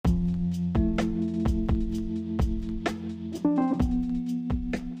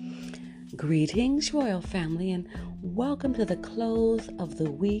Greetings, Royal Family, and welcome to the close of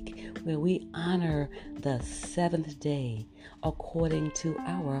the week where we honor the seventh day according to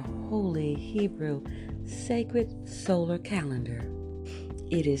our holy Hebrew sacred solar calendar.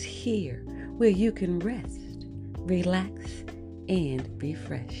 It is here where you can rest, relax, and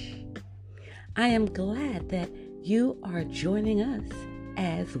refresh. I am glad that you are joining us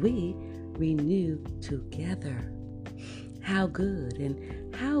as we renew together. How good and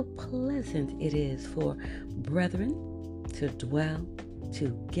how pleasant it is for brethren to dwell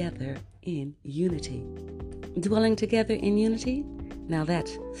together in unity. Dwelling together in unity? Now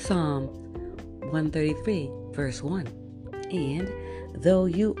that's Psalm 133, verse 1. And though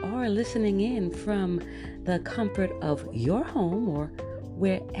you are listening in from the comfort of your home or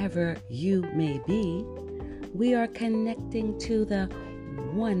wherever you may be, we are connecting to the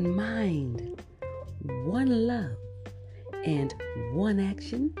one mind, one love, and one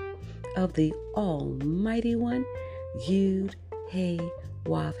action of the Almighty One, Yud Hey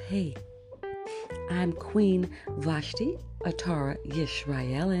Wav Hey. I'm Queen Vashti Atara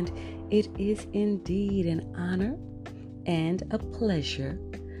Yisrael, and it is indeed an honor and a pleasure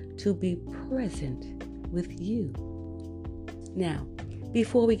to be present with you. Now,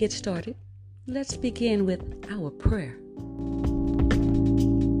 before we get started, let's begin with our prayer.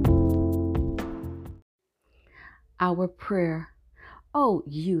 Our prayer. O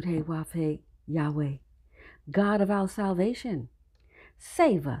Yud Hey Wav Hey Yahweh, God of our salvation,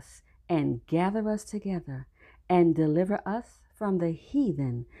 save us and gather us together and deliver us from the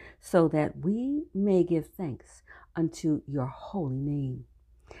heathen, so that we may give thanks unto your holy name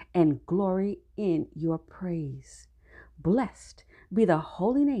and glory in your praise. Blessed be the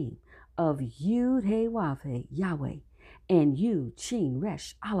holy name of Yud Hey Wav Hey Yahweh and Yud Shin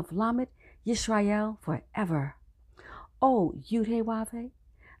Resh Aleph Lamed Yisrael forever. O Yud Hey Wav Hey,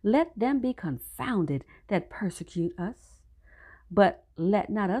 let them be confounded that persecute us, but let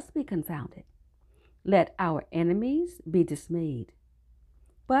not us be confounded. Let our enemies be dismayed,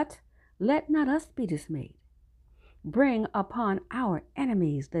 but let not us be dismayed. Bring upon our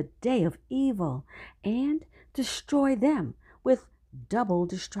enemies the day of evil, and destroy them with double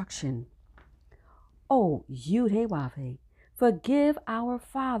destruction. O Yud Hey Wav Hey, forgive our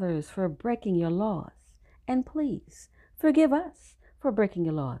fathers for breaking your laws, and please forgive us for breaking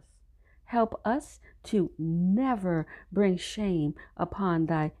your laws. Help us to never bring shame upon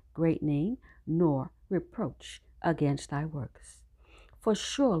thy great name, nor reproach against thy works. For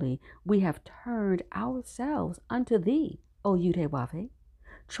surely we have turned ourselves unto thee, O Yud Hey Wav Hey,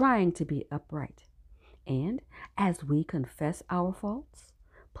 trying to be upright. And as we confess our faults,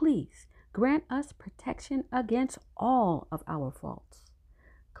 please grant us protection against all of our faults.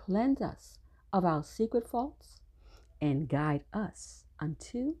 Cleanse us of our secret faults, and guide us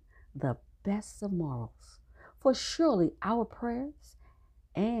unto the best of morals. For surely our prayers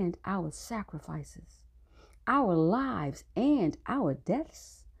and our sacrifices, our lives and our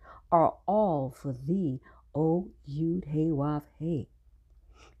deaths are all for thee, O Yud Hey Wav Hey.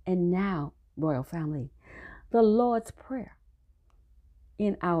 And now, Royal Family, the Lord's Prayer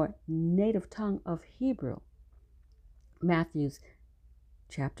in our native tongue of Hebrew, Matthew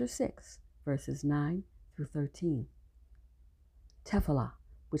chapter 6, verses 9 through 13. Tefillah,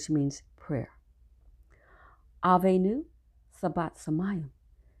 which means prayer. Avenu Sabbath Samayim,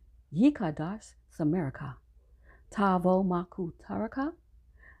 Yikadash Samarika, Tavo Maku Taraka,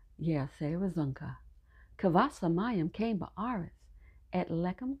 Yaseh Razunka, Kavasamayim came Ba'aris, Et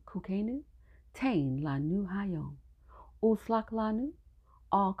Lekem Kukenu, Tain Lanu Hayom, Uslak Lanu,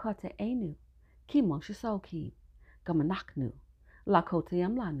 Al Kate Enu, Kimon Shisokim, Gamanaknu,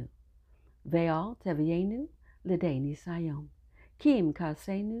 Lakotiam Lanu, Veal Tevienu, Lideni Sayom. Kim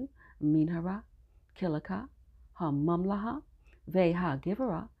kasenu minhara kilaka ha mamlaha veha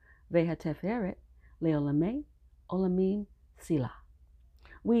givera veha teferet leolame olamim sila.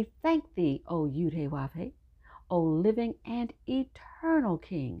 We thank thee, O Yud Hey Wav Hey, O living and eternal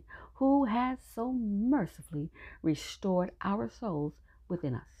King, who has so mercifully restored our souls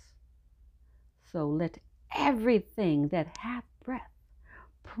within us. So let everything that hath breath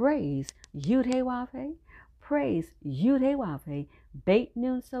praise Yud Hey Wav Hey. Praise Yud Hey Wav Hey, Beit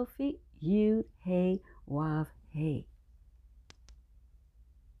Nun Sophie, Yud Hey Wav Hey.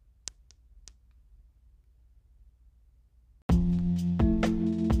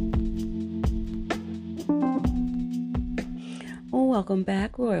 Welcome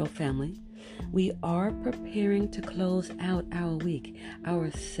back, Royal Family. We are preparing to close out our week,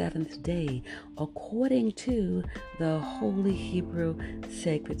 our seventh day, according to the Holy Hebrew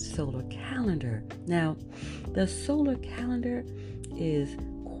Sacred Solar Calendar. Now, the solar calendar is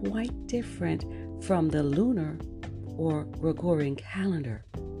quite different from the lunar or Gregorian calendar.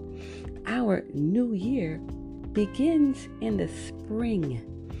 Our new year begins in the spring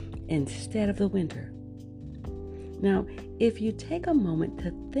instead of the winter. Now, if you take a moment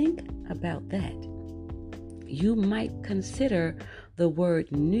to think about that, you might consider the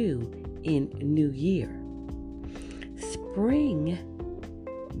word new in new year. Spring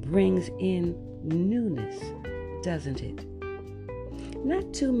brings in newness, doesn't it?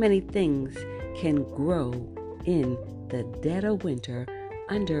 Not too many things can grow in the dead of winter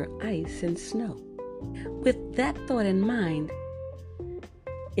under ice and snow. With that thought in mind,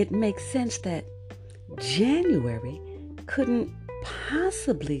 it makes sense that January couldn't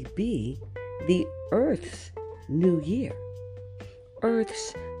possibly be the Earth's new year.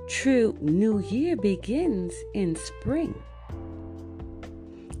 Earth's true new year begins in spring.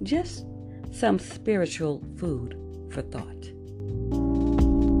 Just some spiritual food for thought.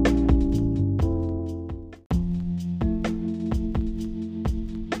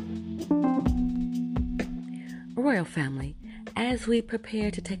 Royal family, as we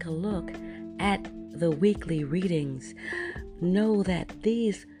prepare to take a look at the weekly readings, know that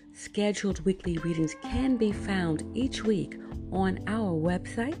these scheduled weekly readings can be found each week on our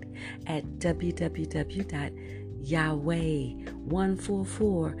website at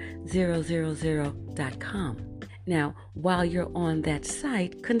www.yahweh144000.com. Now, while you're on that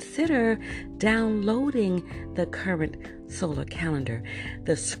site, consider downloading the current solar calendar.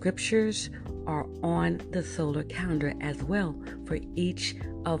 The scriptures are on the solar calendar as well for each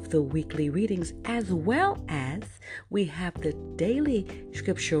of the weekly readings, as well as we have the daily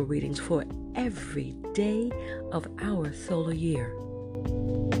scriptural readings for every day of our solar year.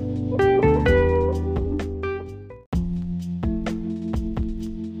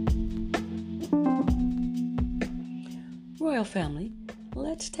 Royal family,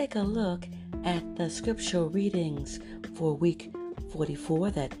 let's take a look at the scriptural readings for week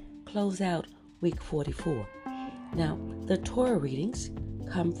 44 that close out week 44. Now, the Torah readings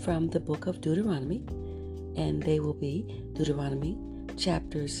come from the book of Deuteronomy, and they will be Deuteronomy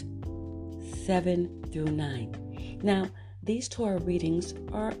chapters 7 through 9. Now, these Torah readings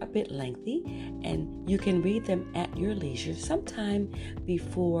are a bit lengthy, and you can read them at your leisure sometime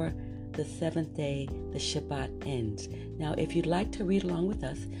before the seventh day, the Shabbat, ends. Now, if you'd like to read along with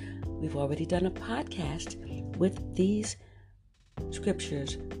us, we've already done a podcast with these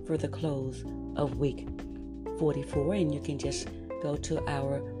scriptures for the close of week 44, and you can just go to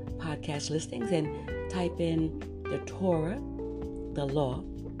our podcast listings and type in the Torah, the law,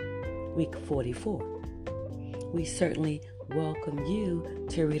 week 44. We certainly welcome you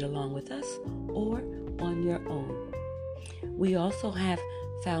to read along with us or on your own. We also have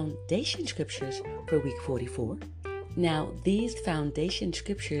foundation scriptures for week 44. Now, these foundation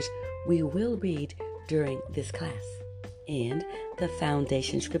scriptures we will read during this class. And the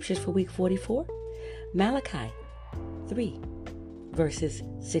foundation scriptures for week 44, Malachi 3, verses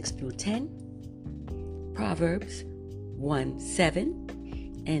 6 through 10, Proverbs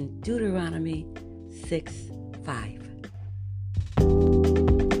 1:7, and Deuteronomy 6:5.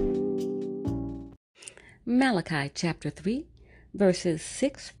 Malachi chapter 3, verses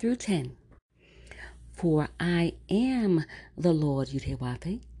 6 through 10. For I am the Lord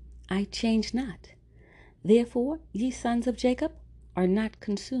Yahweh, I change not. Therefore, ye sons of Jacob are not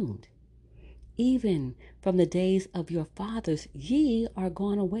consumed. Even from the days of your fathers ye are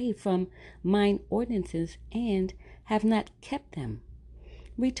gone away from mine ordinances, and have not kept them.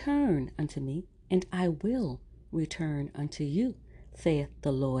 Return unto me, and I will return unto you, saith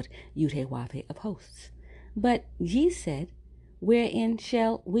the Lord Yahweh of hosts. But ye said, wherein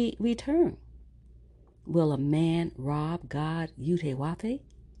shall we return? Will a man rob God Yahweh?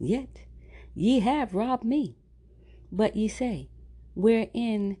 Yet ye have robbed me. But ye say,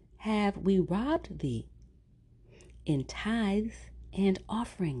 wherein have we robbed thee? In tithes and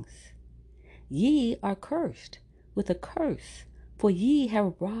offerings. Ye are cursed with a curse, for ye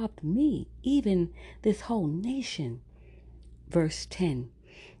have robbed me, even this whole nation. Verse 10.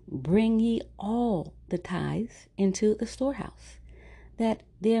 Bring ye all the tithes into the storehouse, that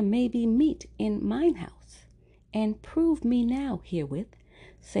there may be meat in mine house, and prove me now herewith,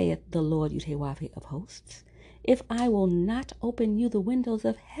 saith the Lord Yahweh of hosts, if I will not open you the windows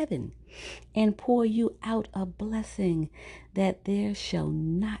of heaven, and pour you out a blessing, that there shall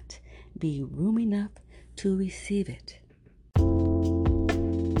not be room enough to receive it.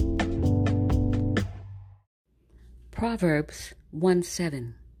 Proverbs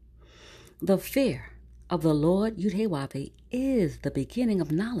 1:7. The fear of the Lord Yahweh is the beginning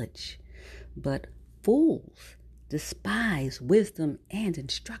of knowledge, but fools despise wisdom and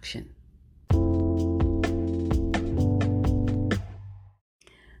instruction.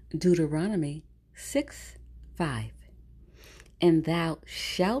 Deuteronomy 6:5. And thou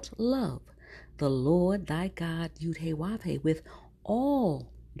shalt love the Lord thy God, Yud-Heh-Wav-Heh, with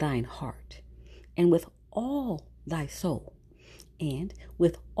all thine heart, and with all thy soul, and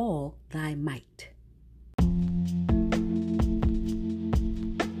with all thy might.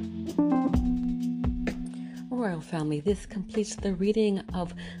 Royal family, this completes the reading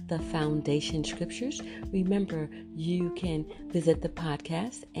of the foundation scriptures. Remember, you can visit the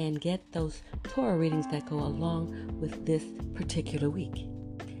podcast and get those Torah readings that go along with this particular week.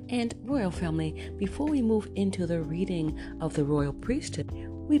 And Royal family, before we move into the reading of the Royal Priesthood,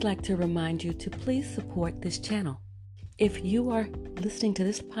 we'd like to remind you to please support this channel. If you are listening to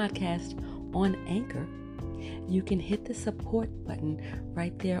this podcast on Anchor, you can hit the support button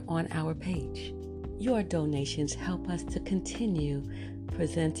right there on our page. Your donations help us to continue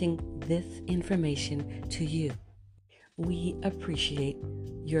presenting this information to you. We appreciate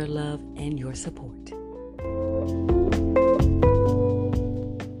your love and your support.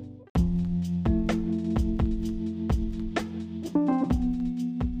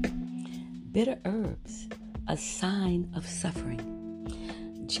 Bitter herbs, a sign of suffering.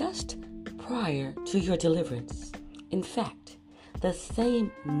 Just prior to your deliverance, in fact, the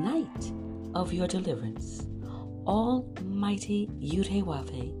same night of your deliverance, Almighty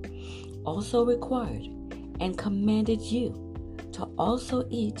Yud-Heh-Wav-Heh also required and commanded you to also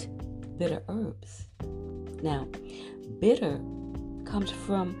eat bitter herbs. Now, bitter comes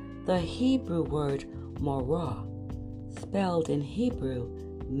from the Hebrew word marah, spelled in Hebrew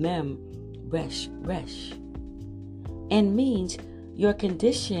mem resh resh, and means your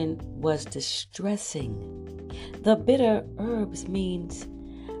condition was distressing. The bitter herbs means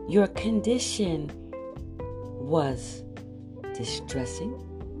your condition was distressing.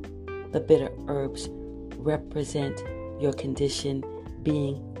 The bitter herbs represent your condition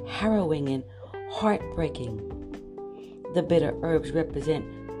being harrowing and heartbreaking. The bitter herbs represent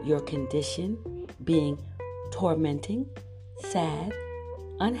your condition being tormenting, sad,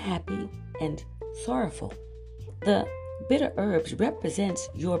 unhappy, and sorrowful. The bitter herbs represents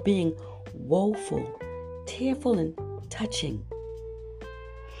your being woeful, tearful, and touching.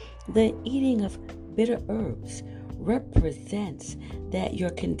 The eating of bitter herbs represents that your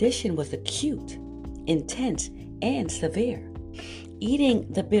condition was acute, intense, and severe. Eating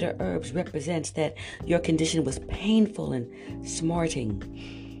the bitter herbs represents that your condition was painful and smarting.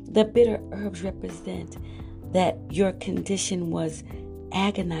 The bitter herbs represent that your condition was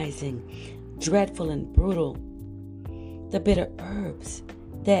agonizing, dreadful, and brutal. The bitter herbs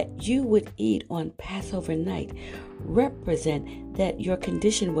that you would eat on Passover night represent that your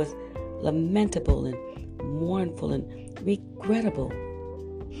condition was lamentable and mournful and regrettable.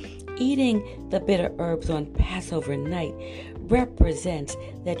 Eating the bitter herbs on Passover night represents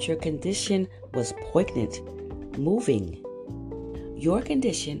that your condition was poignant, moving. Your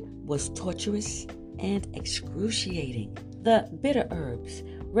condition was torturous and excruciating. The bitter herbs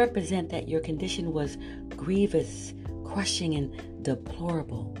represent that your condition was grievous, crushing, and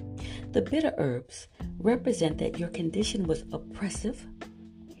deplorable. The bitter herbs represent that your condition was oppressive,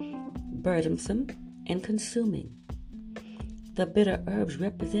 burdensome, and consuming. The bitter herbs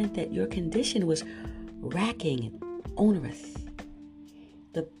represent that your condition was racking and onerous.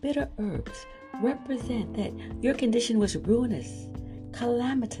 The bitter herbs represent that your condition was ruinous,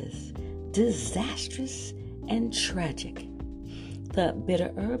 calamitous, disastrous, and tragic. The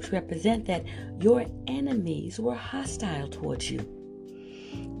bitter herbs represent that your enemies were hostile towards you.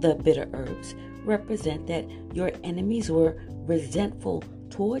 The bitter herbs represent that your enemies were resentful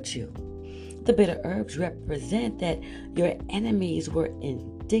towards you. The bitter herbs represent that your enemies were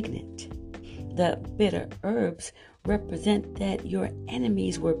indignant. The bitter herbs represent that your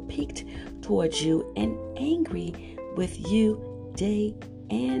enemies were piqued towards you and angry with you day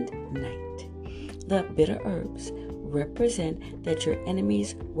and night. The bitter herbs represent that your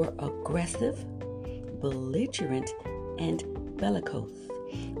enemies were aggressive, belligerent, and bellicose.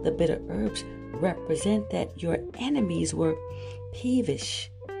 The bitter herbs represent that your enemies were peevish,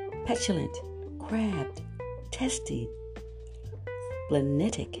 petulant, crabbed, testy,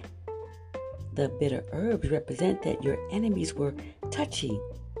 splenetic. The bitter herbs represent that your enemies were touchy,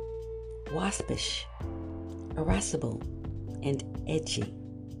 waspish, irascible, and edgy.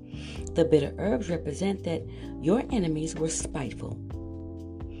 The bitter herbs represent that your enemies were spiteful.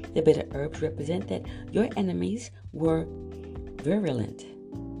 The bitter herbs represent that your enemies were virulent.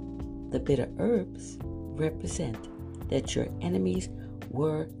 The bitter herbs represent that your enemies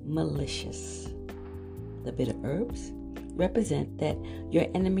were malicious. The bitter herbs represent that your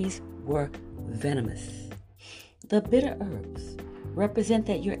enemies were venomous. The bitter herbs represent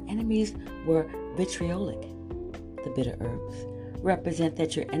that your enemies were vitriolic. The bitter herbs represent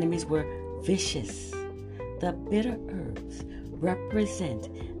that your enemies were vicious. The bitter herbs represent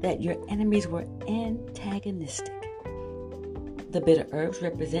that your enemies were antagonistic. The bitter herbs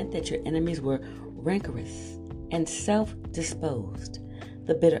represent that your enemies were rancorous and self-disposed.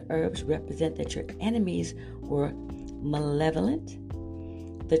 The bitter herbs represent that your enemies were malevolent,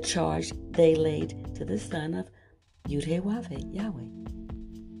 the charge they laid to the son of Yud-Heh-Wav-Heh, Yahweh.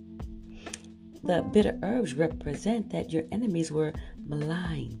 The bitter herbs represent that your enemies were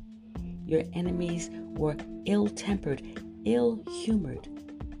malign. Your enemies were ill-tempered, ill-humored.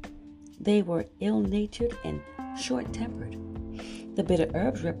 They were ill-natured and short-tempered. The bitter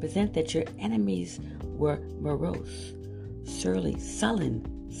herbs represent that your enemies were morose, surly, sullen,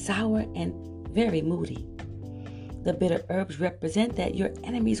 sour, and very moody. The bitter herbs represent that your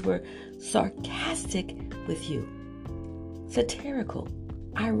enemies were sarcastic with you, satirical,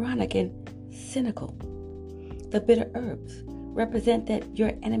 ironic, and cynical. The bitter herbs represent that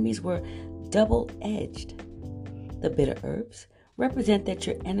your enemies were double-edged. The bitter herbs represent that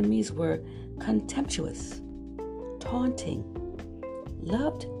your enemies were contemptuous, taunting,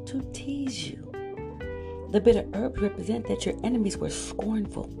 loved to tease you. The bitter herbs represent that your enemies were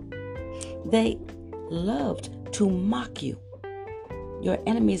scornful. They loved to mock you. Your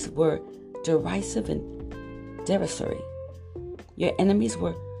enemies were derisive and derisory. Your enemies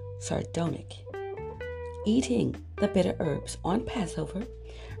were sardonic. Eating the bitter herbs on Passover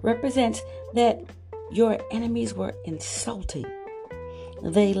represents that your enemies were insulting.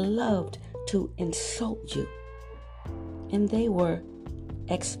 They loved to insult you. And they were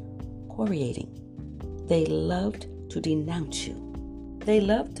excoriating. They loved to denounce you. They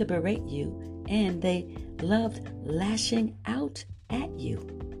loved to berate you, and they loved lashing out at you.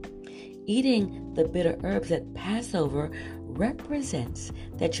 Eating the bitter herbs at Passover represents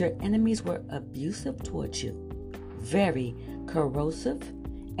that your enemies were abusive towards you, very corrosive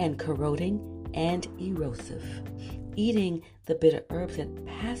and corroding and erosive. Eating the bitter herbs at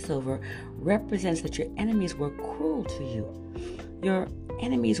Passover represents that your enemies were cruel to you. Your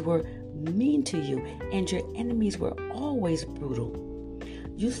enemies were mean to you, and your enemies were always brutal.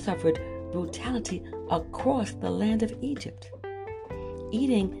 You suffered brutality across the land of Egypt.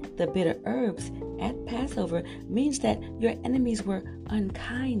 Eating the bitter herbs at Passover means that your enemies were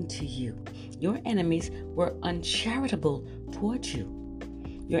unkind to you. Your enemies were uncharitable towards you.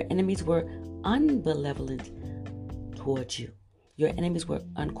 Your enemies were unbenevolent towards you. Your enemies were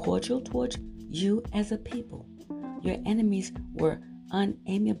uncordial towards you as a people. Your enemies were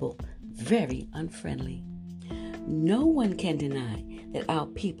unamiable, very unfriendly. No one can deny that our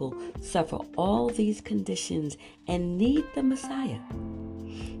people suffer all these conditions and need the Messiah.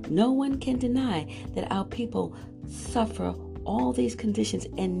 No one can deny that our people suffer all these conditions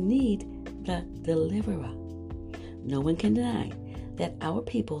and need the deliverer. No one can deny that our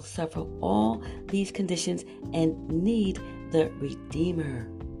people suffer all these conditions and need the Redeemer.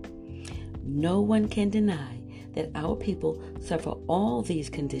 No one can deny that our people suffer all these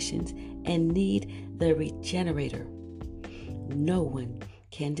conditions and need the Regenerator. No one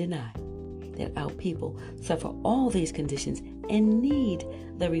can deny that our people suffer all these conditions and need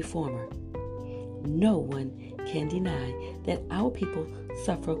the Reformer. No one can deny that our people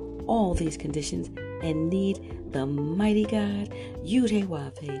suffer all these conditions and need the mighty God,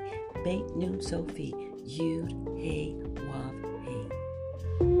 Yud-Heh-Wav-Heh, Beit Nun Sofi, Yud-Heh-Wav-Heh.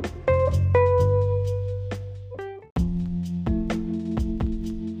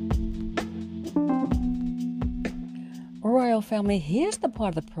 Royal family, here's the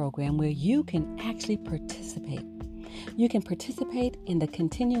part of the program where you can actually participate. You can participate in the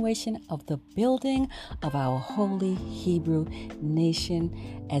continuation of the building of our holy Hebrew nation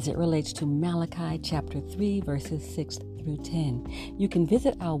as it relates to Malachi chapter 3, verses 6 through 10. You can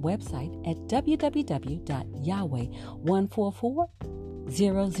visit our website at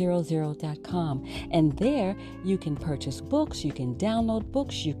www.yahweh144000.com, and there you can purchase books, you can download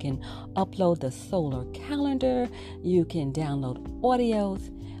books, you can upload the solar calendar, you can download audios.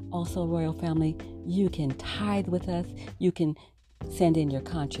 Also, Royal Family, you can tithe with us. You can send in your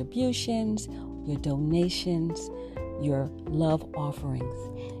contributions, your donations, your love offerings.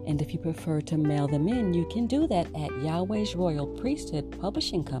 And if you prefer to mail them in, you can do that at Yahweh's Royal Priesthood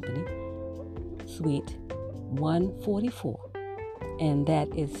Publishing Company, Suite 144. And that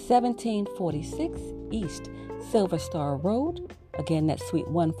is 1746 East Silver Star Road. Again, that's Suite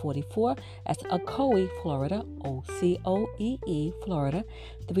 144. That's Ocoee, Florida, Ocoee, Florida,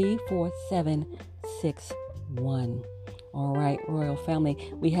 347 861. All right, Royal Family,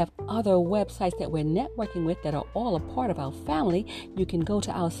 we have other websites that we're networking with that are all a part of our family. You can go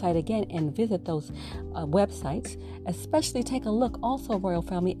to our site again and visit those websites. Especially take a look also, Royal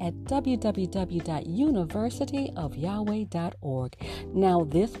Family, at www.universityofyahweh.org. Now,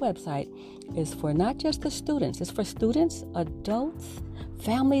 this website is for not just the students. It's for students, adults,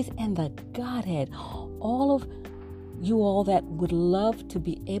 families, and the Godhead. All of you all that would love to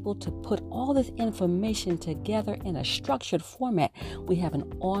be able to put all this information together in a structured format. We have an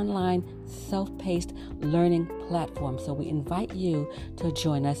online self-paced learning platform. So we invite you to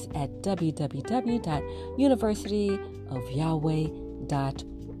join us at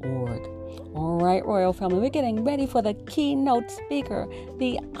www.universityofyahweh.org. All right, Royal Family, we're getting ready for the keynote speaker,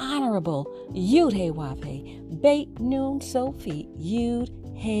 the Honorable Yud Hey Wav Hey, Beit Nun Sophie Yud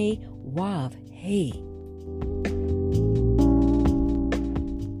Hey Wav Hey.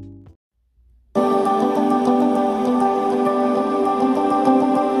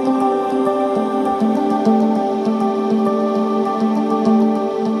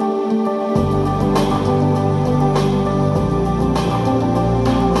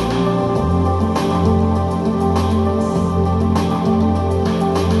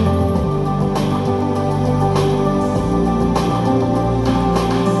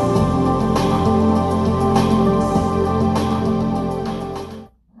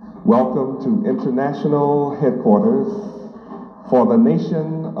 Welcome to International Headquarters for the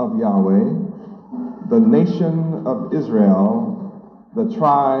Nation of Yahweh, the Nation of Israel, the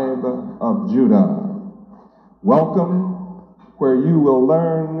Tribe of Judah. Welcome where you will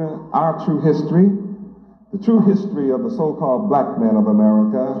learn our true history, the true history of the so-called black man of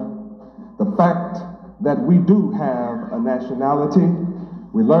America, the fact that we do have a nationality.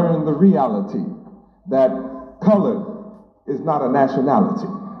 We learn the reality that colored is not a nationality.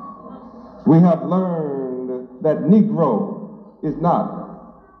 We have learned that Negro is not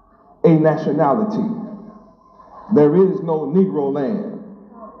a nationality. There is no Negro land.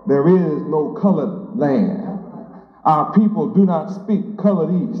 There is no colored land. Our people do not speak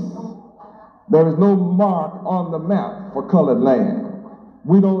colored East. There is no mark on the map for colored land.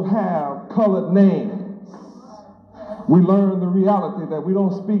 We don't have colored names. We learn the reality that we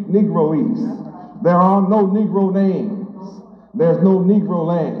don't speak Negro East. There are no Negro names. There's no Negro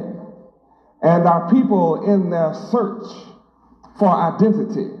land. And our people, in their search for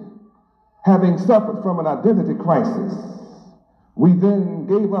identity, having suffered from an identity crisis, we then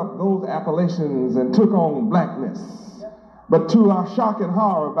gave up those appellations and took on blackness. But to our shock and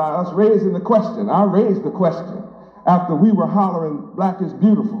horror by us raising the question, I raised the question after we were hollering, black is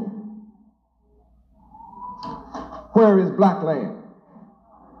beautiful. Where is black land?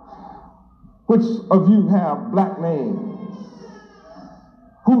 Which of you have black names?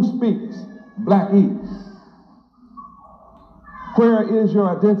 Who speaks Black East? Where is your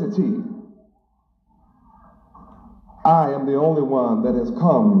identity? I am the only one that has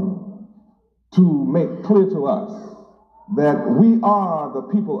come to make clear to us that we are the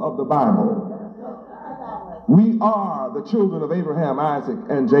people of the Bible. We are the children of Abraham, Isaac,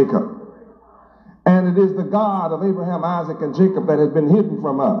 and Jacob. And it is the God of Abraham, Isaac, and Jacob that has been hidden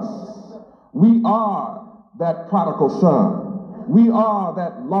from us. We are that prodigal son. We are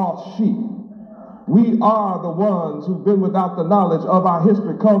that lost sheep. We are the ones who've been without the knowledge of our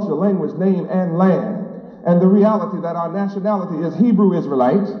history, culture, language, name, and land. And the reality that our nationality is Hebrew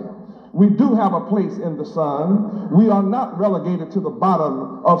Israelite. We do have a place in the sun. We are not relegated to the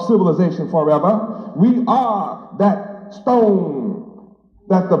bottom of civilization forever. We are that stone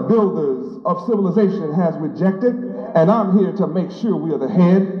that the builders of civilization has rejected. And I'm here to make sure we are the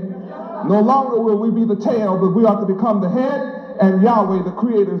head. No longer will we be the tail, but we are to become the head. And Yahweh, the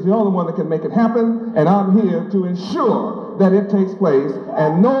Creator, is the only one that can make it happen. And I'm here to ensure that it takes place.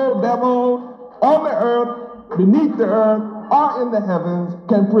 And no devil on the earth, beneath the earth, or in the heavens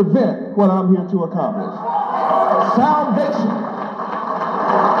can prevent what I'm here to accomplish. Salvation.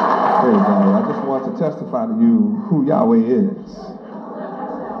 Praise God. I just want to testify to you who Yahweh is.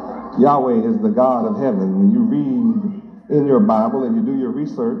 Yahweh is the God of heaven. When you read in your Bible and you do your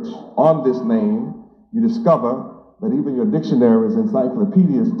research on this name, you discover that even your dictionaries,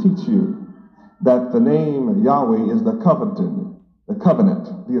 encyclopedias teach you that the name Yahweh is the covenant,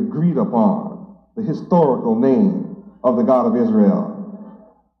 the agreed upon, the historical name of the God of Israel.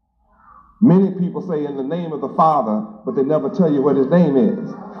 Many people say in the name of the Father, but they never tell you what his name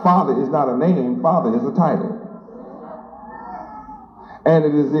is. Father is not a name, Father is a title. And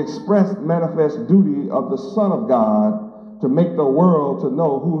it is the express manifest duty of the Son of God to make the world to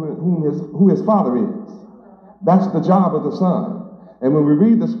know who his Father is. That's the job of the Son. And when we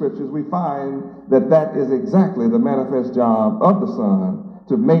read the scriptures, we find that that is exactly the manifest job of the Son,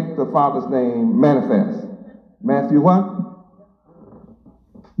 to make the Father's name manifest. Matthew what?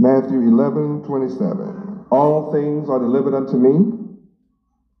 Matthew 11:27. All things are delivered unto me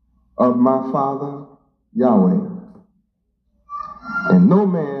of my Father Yahweh. And no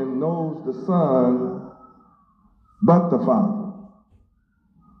man knows the Son but the Father.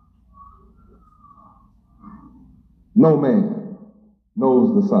 No man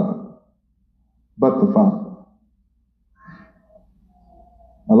knows the Son but the Father.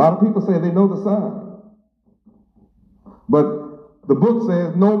 A lot of people say they know the Son, but the book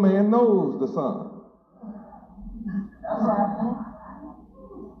says no man knows the Son.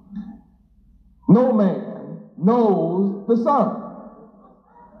 No man knows the Son.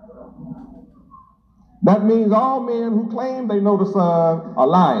 That means all men who claim they know the Son are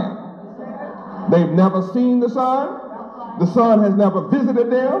lying. They've never seen the Son. The Son has never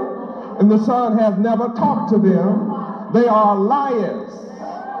visited them, and the Son has never talked to them. They are liars.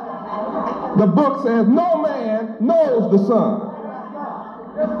 The book says no man knows the Son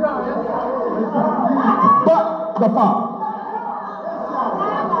but the Father.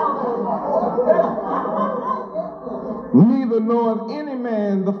 Neither knoweth any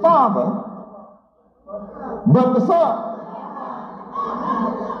man the Father but the Son.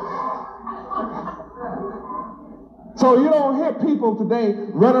 So you don't hear people today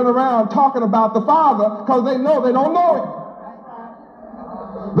running around talking about the Father because they know they don't know Him.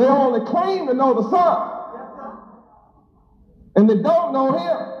 They only claim to know the Son, and they don't know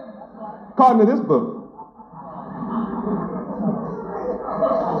Him, according to this book.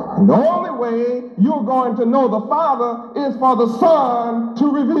 And the only way you're going to know the Father is for the Son to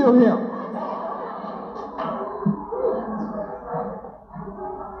reveal Him.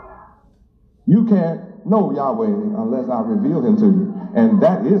 You can't know Yahweh unless I reveal Him to you, and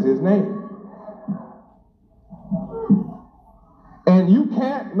that is His name. And you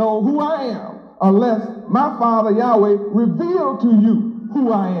can't know who I am unless my Father Yahweh revealed to you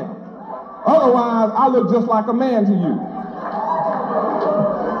who I am. Otherwise, I look just like a man to you.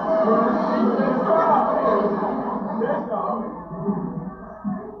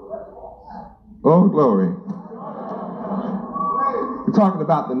 Oh, glory. We're talking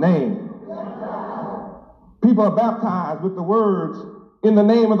about the name. People are baptized with the words, in the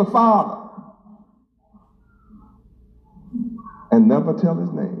name of the Father, and never tell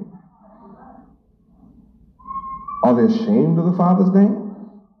His name. Are they ashamed of the Father's name?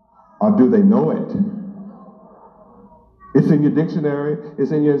 Or do they know it? It's in your dictionary,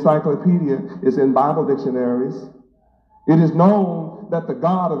 it's in your encyclopedia, it's in Bible dictionaries. It is known that the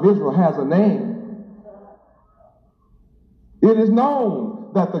God of Israel has a name. It is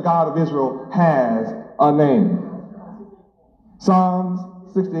known that the God of Israel has a name. Psalms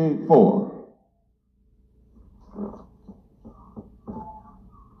 68:4.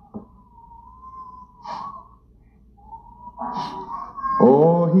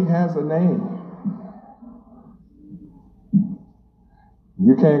 Oh, He has a name.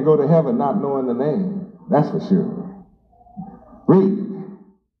 You can't go to heaven not knowing the name. That's for sure. Read.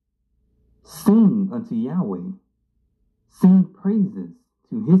 Sing unto Yahweh. Sing praises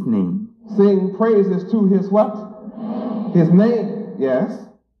to His name. Sing praises to His what? His name, yes.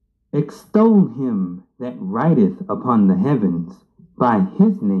 Extol Him that rideth upon the heavens by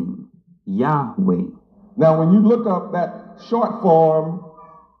His name, Yahweh. Now, when you look up that short form,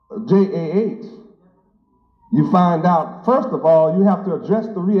 JAH, you find out, first of all, you have to address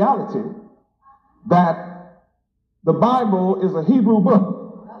the reality that the Bible is a Hebrew book.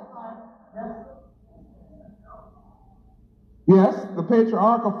 Yes, the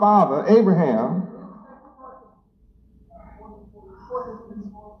patriarchal father, Abraham,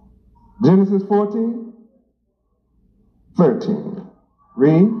 Genesis 14:13.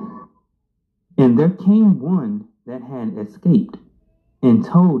 Read. And there came one that had escaped, and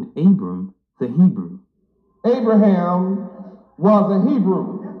told Abram the Hebrew. Abraham was a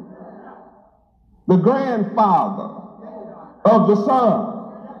Hebrew. The grandfather of the Son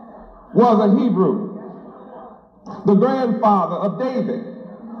was a Hebrew. The grandfather of David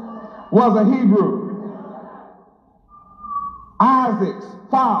was a Hebrew. Isaac's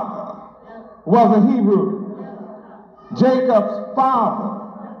father was a Hebrew. Jacob's father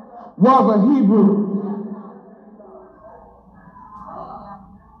was a Hebrew.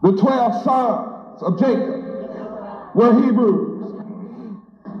 The 12 sons of Jacob were Hebrews.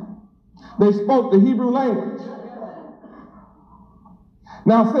 They spoke the Hebrew language.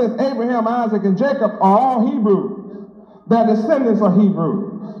 Now, since Abraham, Isaac, and Jacob are all Hebrews, their descendants are Hebrews.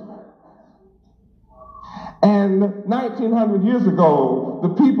 And 1900 years ago, the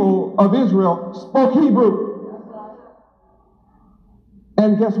people of Israel spoke Hebrew.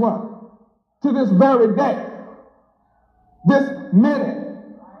 And guess what? To this very day, this minute,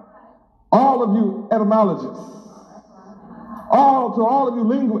 all of you etymologists, to all of you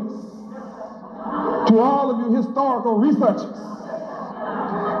linguists, to all of you historical researchers,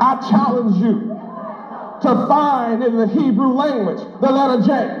 I challenge you to find in the Hebrew language the letter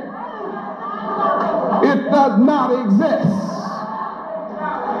J. It does not exist.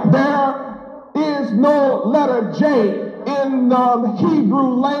 There is no letter J in the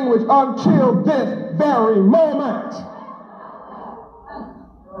Hebrew language until this very moment.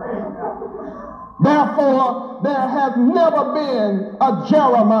 Therefore, there has never been a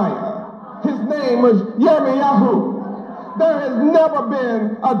Jeremiah. His name was Yirmiyahu. There has never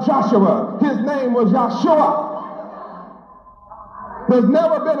been a Joshua. His name was Yahshua. There's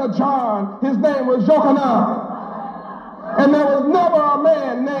never been a John. His name was Yochanan. And there was never a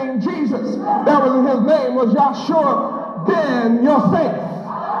man named Jesus. His name was Yahshua ben Yosef.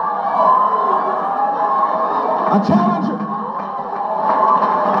 I challenge you.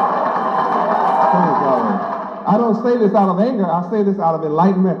 I don't say this out of anger. I say this out of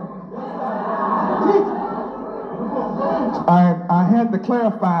enlightenment. I had to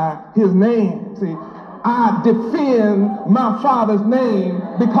clarify his name. See, I defend my Father's name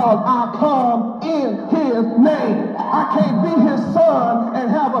because I come in his name. I can't be his son and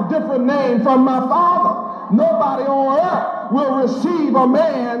have a different name from my Father. Nobody on earth will receive a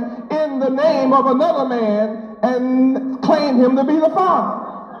man in the name of another man and claim him to be the Father.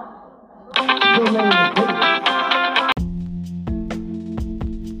 His name is David.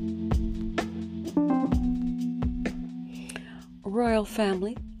 Royal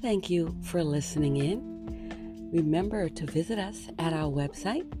family, thank you for listening in. Remember to visit us at our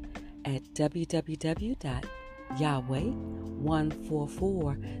website at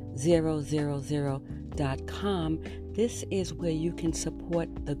www.yahweh144000.com. This is where you can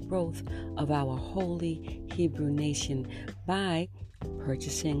support the growth of our holy Hebrew nation by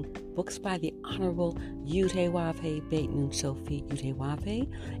purchasing books by the Honorable Yud-Heh-Wav-Heh Beit Nun Sofi Yud-Heh-Wav-Heh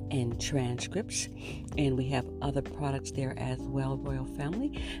and transcripts. And we have other products there as well, Royal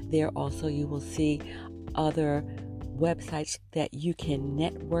Family. There also you will see other websites that you can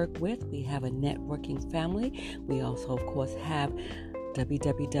network with. We have a networking family. We also, of course, have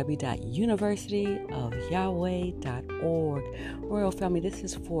www.universityofyahweh.org. Royal Family, this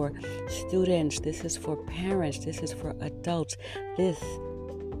is for students, this is for parents, this is for adults. This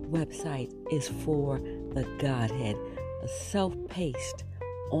website is for the Godhead, a self-paced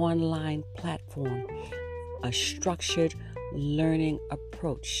online platform, a structured learning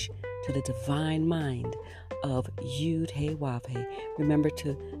approach to the divine mind of Yud-Heh-Wav-Heh. Remember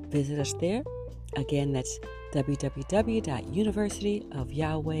to visit us there. Again, that's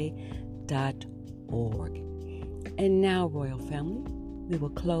www.universityofyahweh.org. And now, Royal Family, we will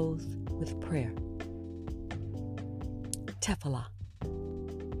close with prayer. Tefillah.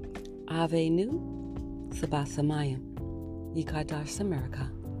 Avenu, Sabasamayim, Yikadash Samarika,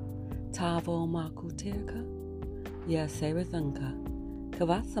 Tavo Makuterka, Yaserazunka,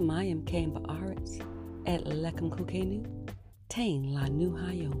 Kavasamayim came Baaretz, Et Lekem Kukenu, Tain Lanu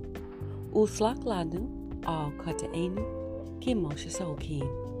Hayom, Uslak Lanu, Al Kataenu, Kim Moshe Sokim,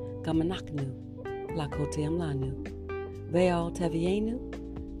 Gamanaknu, Lakotem Lanu, Veal Tevienu,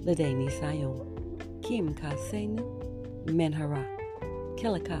 Ladeni Sayom, Kim Kasenu, Menhara,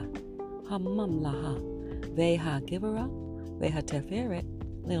 Kilika, Hamamlaha, Veha Gibera, Veha Teferet,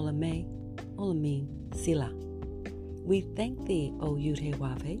 Lilame, Olamim, Sila. We thank thee, O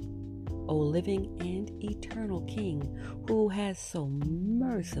Yud-Heh-Wav-Heh, O living and eternal King, who has so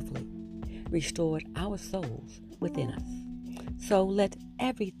mercifully restored our souls within us. So let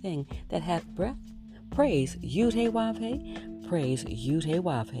everything that hath breath praise Yud-Heh-Wav-Heh, praise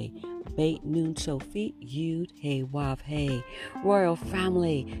Yud-Heh-Wav-Heh, Beit Nun Sofi Yud-Heh-Wav-Heh. Royal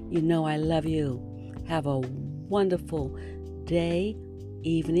family, you know I love you. Have a wonderful day,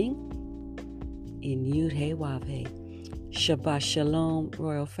 evening in Yud-Heh-Wav-Heh. Shabbat Shalom,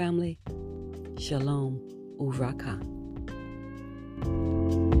 Royal family. Shalom Uvracha.